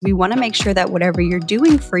We want to make sure that whatever you're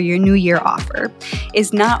doing for your New Year offer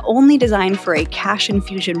is not only designed for a cash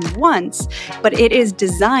infusion once, but it is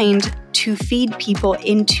designed to feed people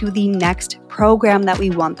into the next program that we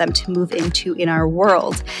want them to move into in our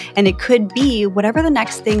world. And it could be whatever the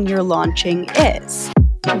next thing you're launching is.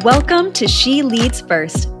 Welcome to She Leads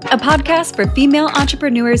First, a podcast for female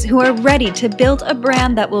entrepreneurs who are ready to build a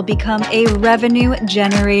brand that will become a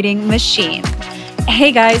revenue-generating machine.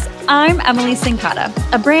 Hey guys, I'm Emily Sincata,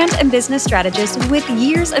 a brand and business strategist with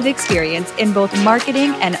years of experience in both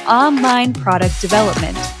marketing and online product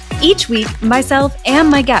development. Each week, myself and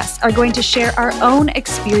my guests are going to share our own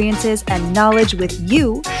experiences and knowledge with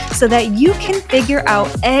you so that you can figure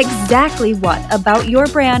out exactly what about your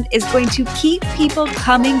brand is going to keep people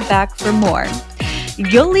coming back for more.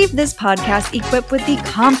 You'll leave this podcast equipped with the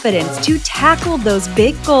confidence to tackle those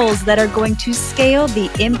big goals that are going to scale the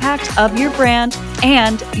impact of your brand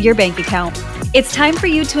and your bank account. It's time for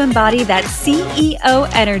you to embody that CEO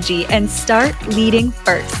energy and start leading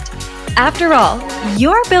first. After all,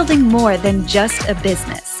 you're building more than just a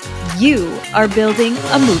business. You are building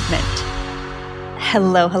a movement.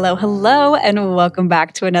 Hello, and welcome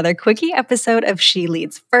back to another quickie episode of She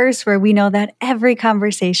Leads First, where we know that every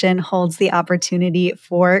conversation holds the opportunity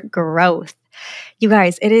for growth. You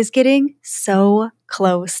guys, it is getting so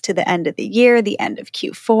close to the end of the year, the end of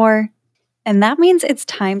Q4, and that means it's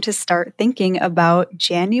time to start thinking about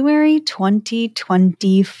January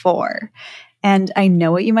 2024. And I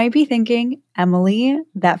know what you might be thinking, Emily,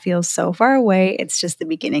 that feels so far away. It's just the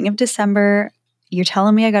beginning of December. You're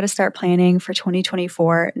telling me I got to start planning for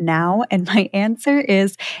 2024 now? And my answer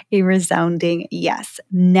is a resounding yes.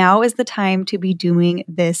 Now is the time to be doing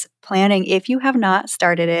this planning if you have not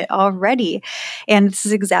started it already. And this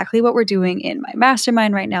is exactly what we're doing in my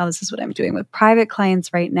mastermind right now. This is what I'm doing with private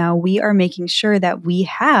clients right now. We are making sure that we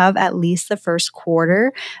have at least the first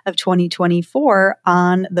quarter of 2024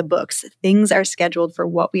 on the books. Things are scheduled for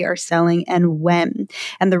what we are selling and when.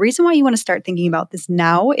 And the reason why you want to start thinking about this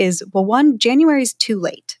now is, well, one, January is too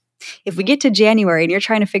late. If we get to January and you're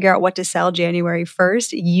trying to figure out what to sell January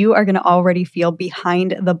 1st, you are going to already feel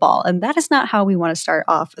behind the ball. And that is not how we want to start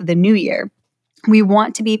off the new year. We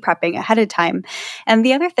want to be prepping ahead of time. And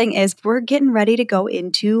the other thing is we're getting ready to go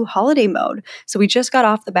into holiday mode. So we just got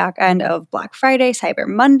off the back end of Black Friday, Cyber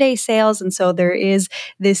Monday sales. And so there is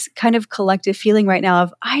this kind of collective feeling right now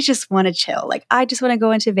of, I just want to chill. Like, I just want to go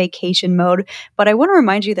into vacation mode. But I want to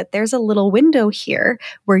remind you that there's a little window here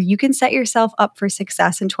where you can set yourself up for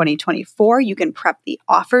success in 2024. You can prep the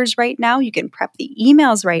offers right now. You can prep the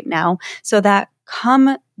emails right now so that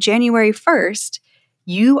come January 1st,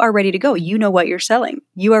 you are ready to go. You know what you're selling.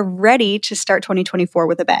 You are ready to start 2024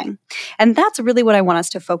 with a bang. And that's really what I want us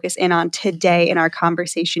to focus in on today in our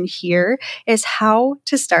conversation here is how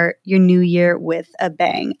to start your new year with a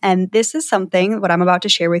bang. And this is something, what I'm about to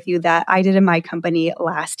share with you, that I did in my company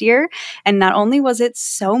last year. And not only was it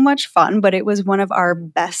so much fun, but it was one of our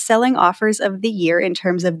best-selling offers of the year in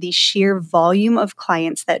terms of the sheer volume of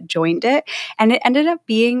clients that joined it. And it ended up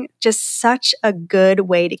being just such a good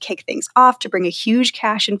way to kick things off, to bring a huge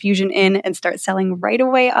cash infusion in and start selling right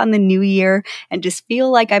away on the new year and just feel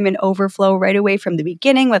like I'm in overflow right away from the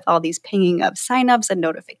beginning with all these pinging of signups and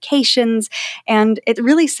notifications. And it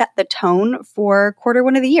really set the tone for quarter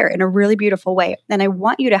one of the year in a really beautiful way. And I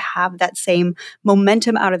want you to have that same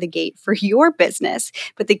momentum out of the gate for your business.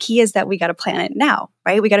 But the key is that we got to plan it now,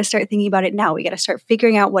 right? We got to start thinking about it now. We got to start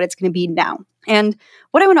figuring out what it's going to be now. And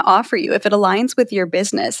what I want to offer you, if it aligns with your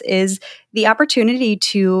business, is the opportunity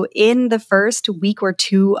to, in the first week or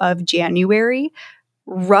two of January,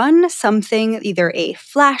 run something, either a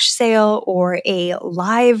flash sale or a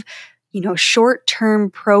live,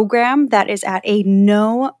 short-term program that is at a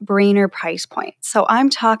no-brainer price point. So I'm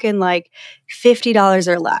talking like $50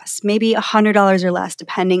 or less, maybe $100 or less,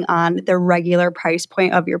 depending on the regular price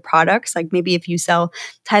point of your products. Like maybe if you sell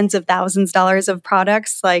tens of thousands of dollars of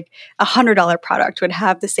products, like a $100 product would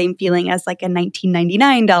have the same feeling as like a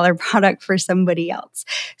 $19.99 product for somebody else.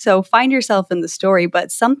 So find yourself in the story,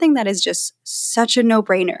 but something that is just such a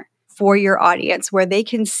no-brainer for your audience, where they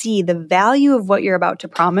can see the value of what you're about to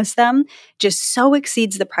promise them just so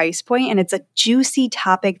exceeds the price point, and it's a juicy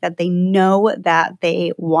topic that they know that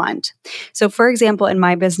they want. So for example, in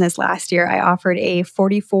my business last year, I offered a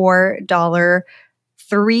 $44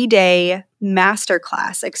 3-day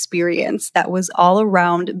masterclass experience that was all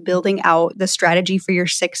around building out the strategy for your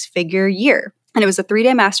 6-figure year. And it was a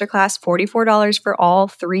 3-day masterclass, $44 for all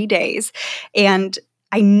 3 days. And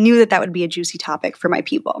I knew that that would be a juicy topic for my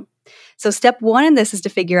people. So step one in this is to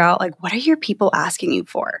figure out like, what are your people asking you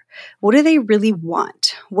for? What do they really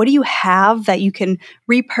want? What do you have that you can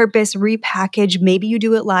repurpose, repackage? Maybe you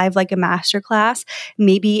do it live like a masterclass.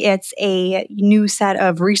 Maybe it's a new set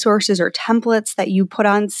of resources or templates that you put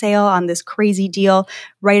on sale on this crazy deal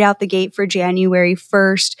right out the gate for January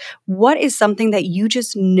 1st. What is something that you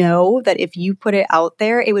just know that if you put it out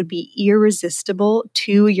there, it would be irresistible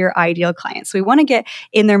to your ideal clients? So we want to get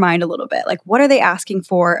in their mind a little bit. Like, what are they asking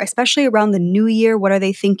for, especially around the new year? What are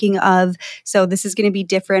they thinking of? So this is going to be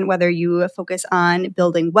different whether you focus on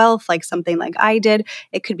building wealth, like something like I did.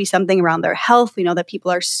 It could be something around their health. We know that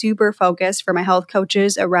people are super focused for my health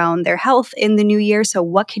coaches around their health in the new year. So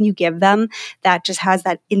what can you give them that just has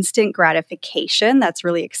that instant gratification that's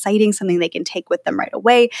really exciting, something they can take with them right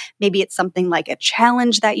away? Maybe it's something like a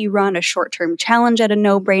challenge that you run, a short-term challenge at a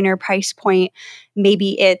no-brainer price point.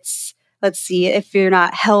 Maybe it's, let's see, if you're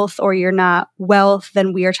not health or you're not wealth,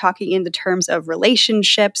 then we are talking in the terms of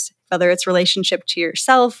relationships, whether it's relationship to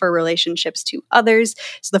yourself or relationships to others.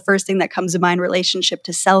 So the first thing that comes to mind, relationship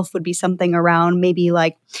to self, would be something around maybe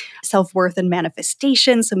like self-worth and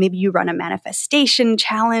manifestation. So maybe you run a manifestation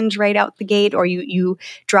challenge right out the gate, or you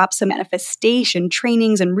drop some manifestation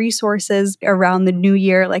trainings and resources around the new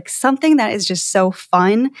year, like something that is just so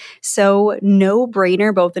fun, so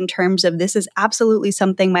no-brainer, both in terms of this is absolutely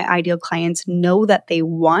something my ideal clients know that they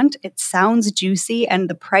want. It sounds juicy, and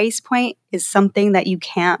the price point is something that you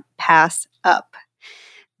can't pass up.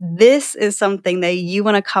 This is something that you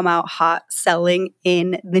want to come out hot selling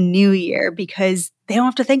in the new year because they don't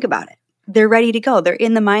have to think about it. They're ready to go. They're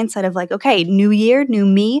in the mindset of like, okay, new year, new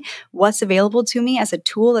me, what's available to me as a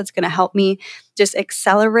tool that's going to help me just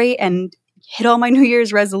accelerate and hit all my New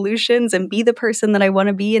Year's resolutions and be the person that I want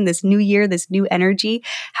to be in this new year, this new energy.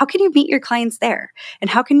 How can you meet your clients there? And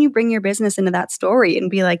how can you bring your business into that story and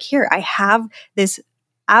be like, here, I have this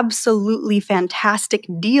absolutely fantastic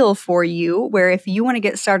deal for you, where if you want to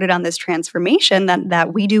get started on this transformation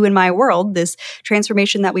that we do in my world, this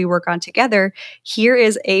transformation that we work on together, here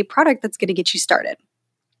is a product that's going to get you started.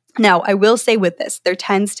 Now, I will say with this, there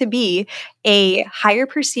tends to be a higher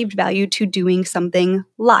perceived value to doing something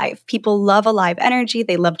live. People love a live energy.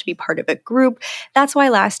 They love to be part of a group. That's why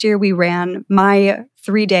last year we ran my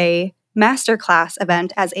 3-day masterclass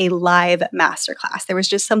event as a live masterclass. There was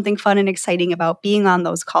just something fun and exciting about being on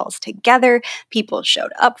those calls together. People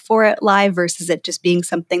showed up for it live versus it just being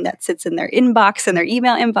something that sits in their inbox, in their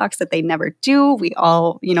email inbox that they never do. We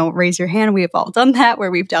all, raise your hand. We have all done that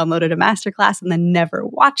where we've downloaded a masterclass and then never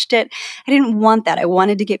watched it. I didn't want that. I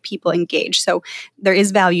wanted to get people engaged. So there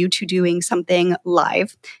is value to doing something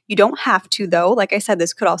live. You don't have to, though. Like I said,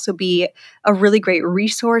 this could also be a really great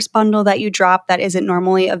resource bundle that you drop that isn't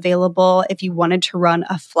normally available if you wanted to run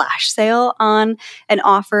a flash sale on an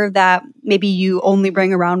offer that maybe you only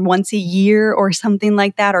bring around once a year or something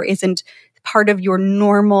like that, or isn't part of your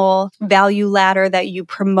normal value ladder that you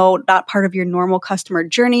promote, not part of your normal customer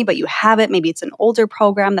journey, but you have it. Maybe it's an older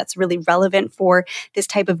program that's really relevant for this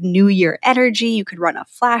type of new year energy. You could run a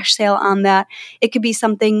flash sale on that. It could be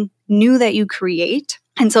something new that you create.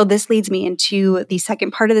 And so this leads me into the second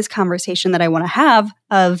part of this conversation that I want to have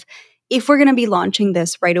of, if we're going to be launching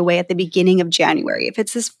this right away at the beginning of January, if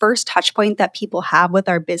it's this first touch point that people have with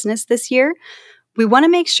our business this year, we want to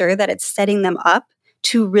make sure that it's setting them up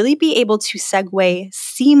to really be able to segue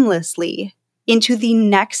seamlessly into the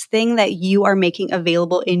next thing that you are making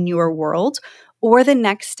available in your world or the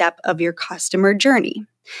next step of your customer journey.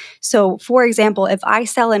 So, for example, if I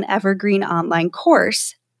sell an evergreen online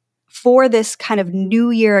course, for this kind of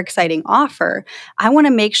new year exciting offer, I want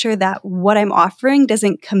to make sure that what I'm offering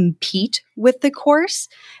doesn't compete with the course,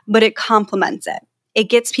 but it complements it. It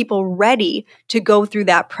gets people ready to go through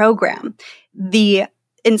that program. The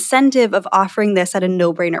incentive of offering this at a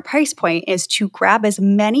no-brainer price point is to grab as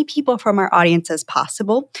many people from our audience as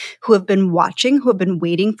possible who have been watching, who have been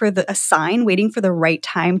waiting for a sign, waiting for the right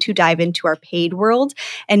time to dive into our paid world.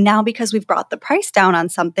 And now because we've brought the price down on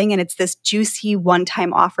something and it's this juicy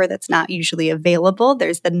one-time offer that's not usually available,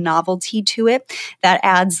 there's the novelty to it that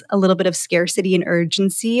adds a little bit of scarcity and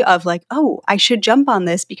urgency of like, oh, I should jump on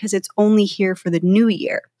this because it's only here for the new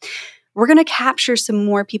year. We're going to capture some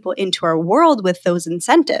more people into our world with those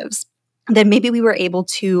incentives than maybe we were able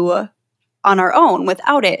to on our own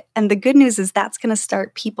without it. And the good news is that's going to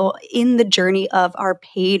start people in the journey of our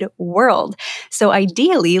paid world. So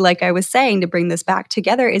ideally, like I was saying, to bring this back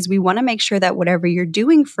together, is we want to make sure that whatever you're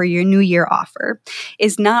doing for your new year offer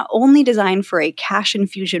is not only designed for a cash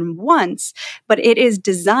infusion once, but it is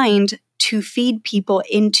designed to feed people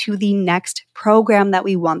into the next program that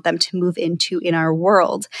we want them to move into in our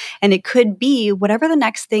world. And it could be whatever the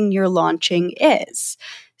next thing you're launching is.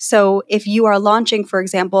 So if you are launching, for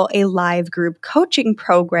example, a live group coaching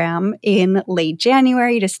program in late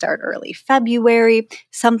January to start early February,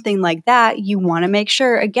 something like that, you want to make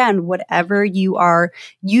sure, again, whatever you are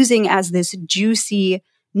using as this juicy,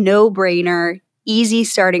 no-brainer, easy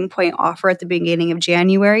starting point offer at the beginning of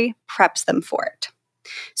January, preps them for it.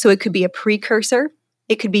 So it could be a precursor.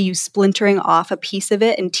 It could be you splintering off a piece of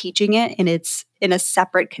it and teaching it in a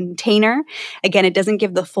separate container. Again, it doesn't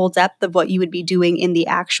give the full depth of what you would be doing in the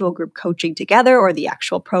actual group coaching together or the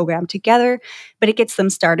actual program together, but it gets them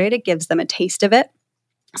started. It gives them a taste of it.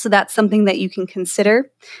 So that's something that you can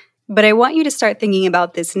consider. But I want you to start thinking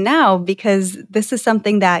about this now, because this is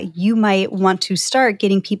something that you might want to start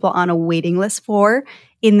getting people on a waiting list for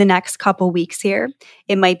in the next couple weeks here.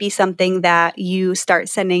 It might be something that you start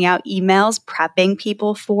sending out emails, prepping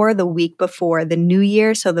people for the week before the new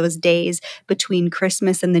year. So those days between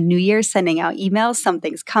Christmas and the new year, sending out emails,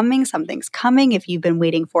 something's coming, something's coming. If you've been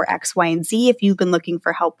waiting for X, Y, and Z, if you've been looking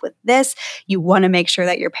for help with this, you want to make sure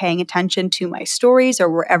that you're paying attention to my stories or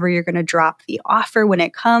wherever you're going to drop the offer when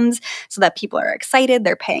it comes, so that people are excited,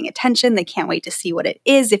 they're paying attention, they can't wait to see what it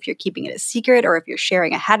is. If you're keeping it a secret or if you're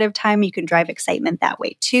sharing ahead of time, you can drive excitement that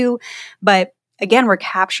way too. But again, we're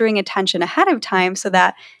capturing attention ahead of time so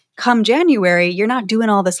that come January, you're not doing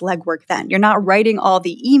all this legwork then. You're not writing all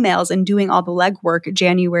the emails and doing all the legwork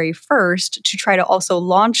January 1st to try to also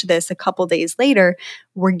launch this a couple days later.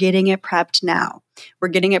 We're getting it prepped now. We're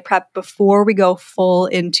getting it prepped before we go full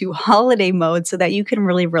into holiday mode so that you can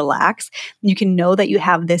really relax. You can know that you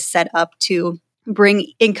have this set up to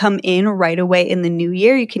bring income in right away in the new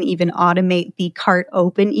year. You can even automate the cart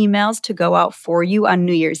open emails to go out for you on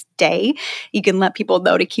New Year's Day. You can let people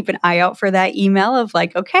know to keep an eye out for that email of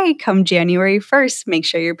like, okay, come January 1st, make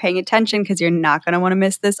sure you're paying attention because you're not going to want to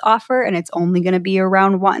miss this offer and it's only going to be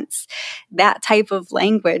around once. That type of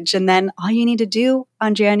language. And then all you need to do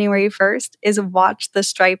on January 1st is watch the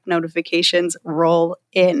Stripe notifications roll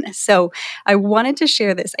in. So I wanted to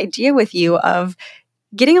share this idea with you of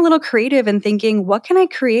getting a little creative and thinking, what can I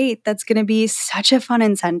create that's going to be such a fun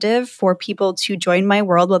incentive for people to join my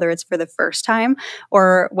world, whether it's for the first time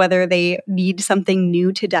or whether they need something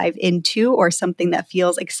new to dive into or something that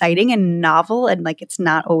feels exciting and novel and like it's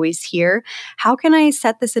not always here. How can I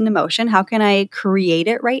set this into motion? How can I create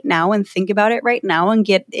it right now and think about it right now and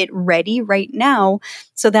get it ready right now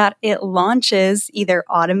so that it launches either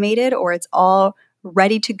automated or it's all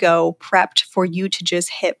ready to go, prepped for you to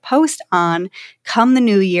just hit post on come the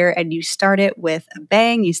new year, and you start it with a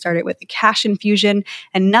bang, you start it with a cash infusion.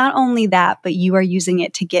 And not only that, but you are using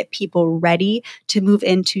it to get people ready to move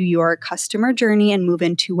into your customer journey and move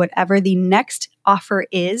into whatever the next offer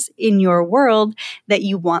is in your world that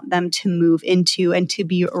you want them to move into and to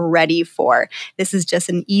be ready for. This is just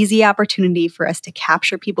an easy opportunity for us to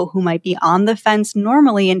capture people who might be on the fence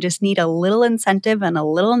normally and just need a little incentive and a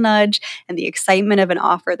little nudge and the excitement of an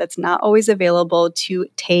offer that's not always available to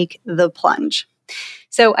take the plunge.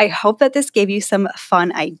 So I hope that this gave you some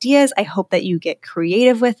fun ideas. I hope that you get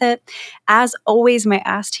creative with it. As always, my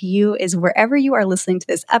ask to you is wherever you are listening to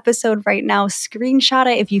this episode right now,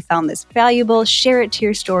 screenshot it if you found this valuable, share it to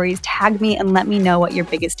your stories, tag me, and let me know what your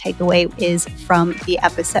biggest takeaway is from the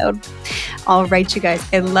episode. All right, you guys,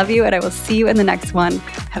 I love you, and I will see you in the next one.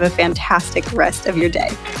 Have a fantastic rest of your day.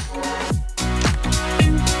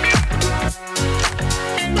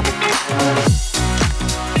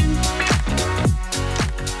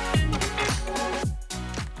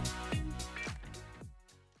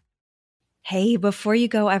 Hey, before you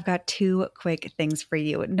go, I've got two quick things for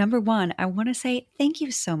you. Number one, I want to say thank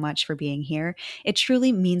you so much for being here. It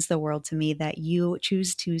truly means the world to me that you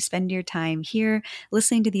choose to spend your time here,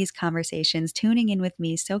 listening to these conversations, tuning in with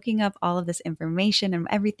me, soaking up all of this information and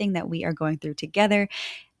everything that we are going through together.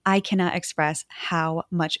 I cannot express how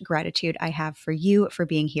much gratitude I have for you for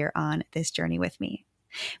being here on this journey with me.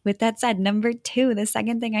 With that said, number two, the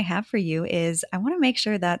second thing I have for you is I want to make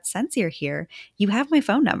sure that since you're here, you have my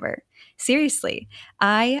phone number. Seriously,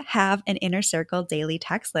 I have an Inner Circle daily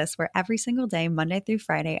text list where every single day, Monday through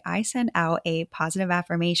Friday, I send out a positive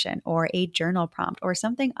affirmation or a journal prompt or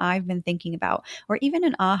something I've been thinking about, or even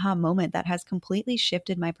an aha moment that has completely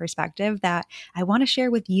shifted my perspective that I want to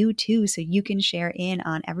share with you too, so you can share in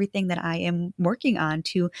on everything that I am working on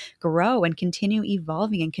to grow and continue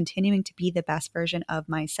evolving and continuing to be the best version of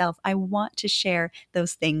myself. I want to share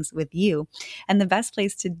those things with you. And the best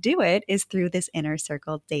place to do it is through this Inner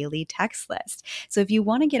Circle daily text list. So if you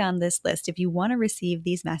want to get on this list, if you want to receive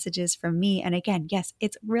these messages from me, and again, yes,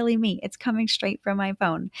 it's really me, it's coming straight from my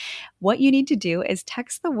phone. What you need to do is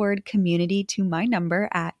text the word community to my number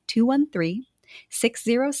at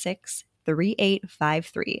 213-606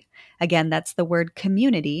 3853. Again, that's the word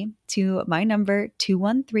community to my number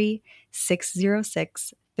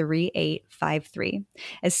 213-606-3853.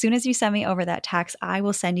 As soon as you send me over that text, I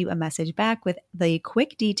will send you a message back with the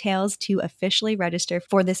quick details to officially register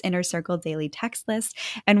for this Inner Circle daily text list.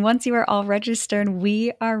 And once you are all registered,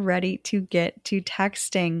 we are ready to get to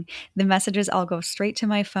texting. The messages all go straight to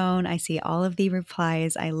my phone. I see all of the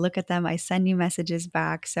replies. I look at them. I send you messages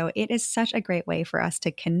back. So it is such a great way for us to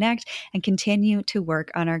connect and continue to work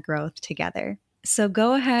on our growth together. So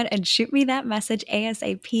go ahead and shoot me that message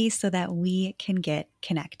ASAP so that we can get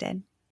connected.